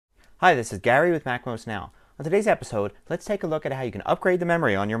Hi, this is Gary with MacMost Now. On today's episode, let's take a look at how you can upgrade the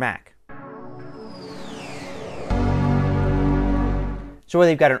memory on your Mac. So whether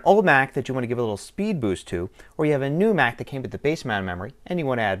you've got an old Mac that you want to give a little speed boost to, or you have a new Mac that came with the base amount of memory and you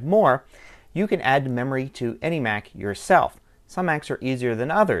want to add more, you can add memory to any Mac yourself. Some Macs are easier than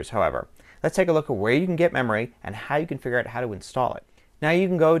others, however. Let's take a look at where you can get memory and how you can figure out how to install it. Now you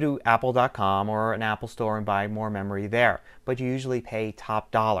can go to apple.com or an Apple store and buy more memory there, but you usually pay top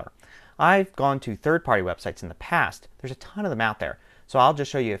dollar. I've gone to third-party websites in the past. There's a ton of them out there, so I'll just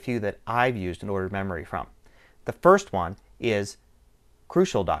show you a few that I've used and ordered memory from. The first one is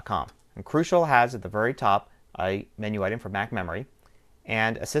Crucial.com. And Crucial has at the very top a menu item for Mac memory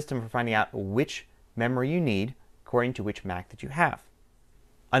and a system for finding out which memory you need according to which Mac that you have.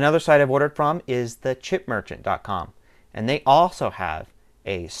 Another site I've ordered from is the chipmerchant.com, and they also have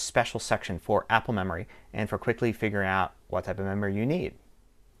a special section for Apple memory and for quickly figuring out what type of memory you need.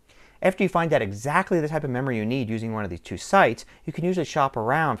 After you find out exactly the type of memory you need using one of these two sites, you can usually shop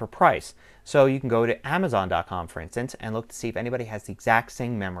around for price. So you can go to Amazon.com, for instance, and look to see if anybody has the exact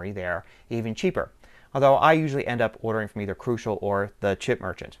same memory there, even cheaper. Although I usually end up ordering from either Crucial or the Chip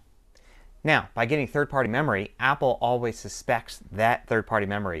Merchant. Now, by getting third-party memory, Apple always suspects that third-party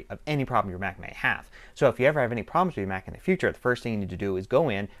memory of any problem your Mac may have. So if you ever have any problems with your Mac in the future, the first thing you need to do is go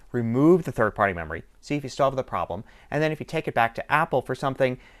in, remove the third-party memory, see if you still have the problem, and then if you take it back to Apple for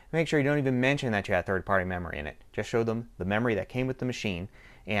something, make sure you don't even mention that you had third-party memory in it. Just show them the memory that came with the machine,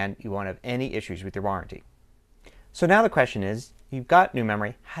 and you won't have any issues with your warranty. So now the question is, you've got new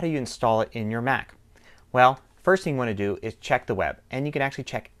memory, how do you install it in your Mac? Well, first thing you want to do is check the web, and you can actually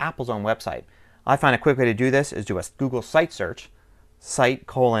check Apple's own website. I find a quick way to do this is do a Google site search,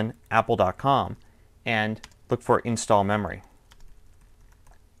 site:apple.com, and look for install memory.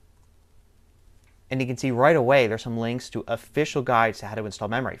 And you can see right away there's some links to official guides to how to install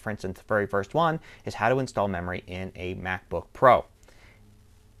memory. For instance, the very first one is how to install memory in a MacBook Pro.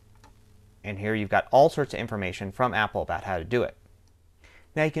 And here you've got all sorts of information from Apple about how to do it.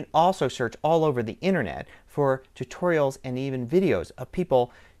 Now you can also search all over the internet for tutorials and even videos of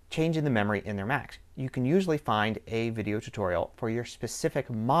people changing the memory in their Macs. You can usually find a video tutorial for your specific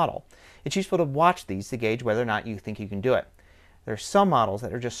model. It's useful to watch these to gauge whether or not you think you can do it. There are some models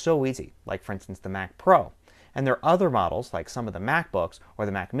that are just so easy, like for instance the Mac Pro. And there are other models, like some of the MacBooks or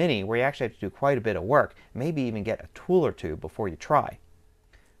the Mac Mini, where you actually have to do quite a bit of work, maybe even get a tool or two before you try.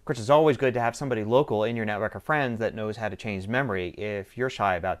 Of course, it's always good to have somebody local in your network of friends that knows how to change memory if you're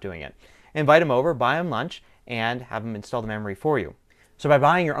shy about doing it. Invite them over, buy them lunch, and have them install the memory for you. So by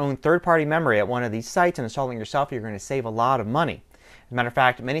buying your own third-party memory at one of these sites and installing it yourself, you're going to save a lot of money. As a matter of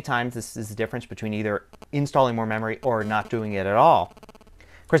fact, many times this is the difference between either installing more memory or not doing it at all.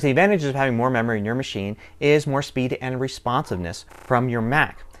 Of course, the advantages of having more memory in your machine is more speed and responsiveness from your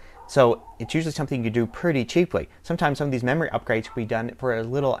Mac. So it's usually something you can do pretty cheaply. Sometimes some of these memory upgrades can be done for as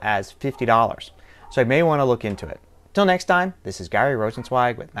little as $50. So you may want to look into it. Till next time, this is Gary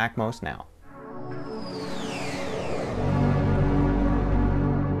Rosenzweig with MacMost Now.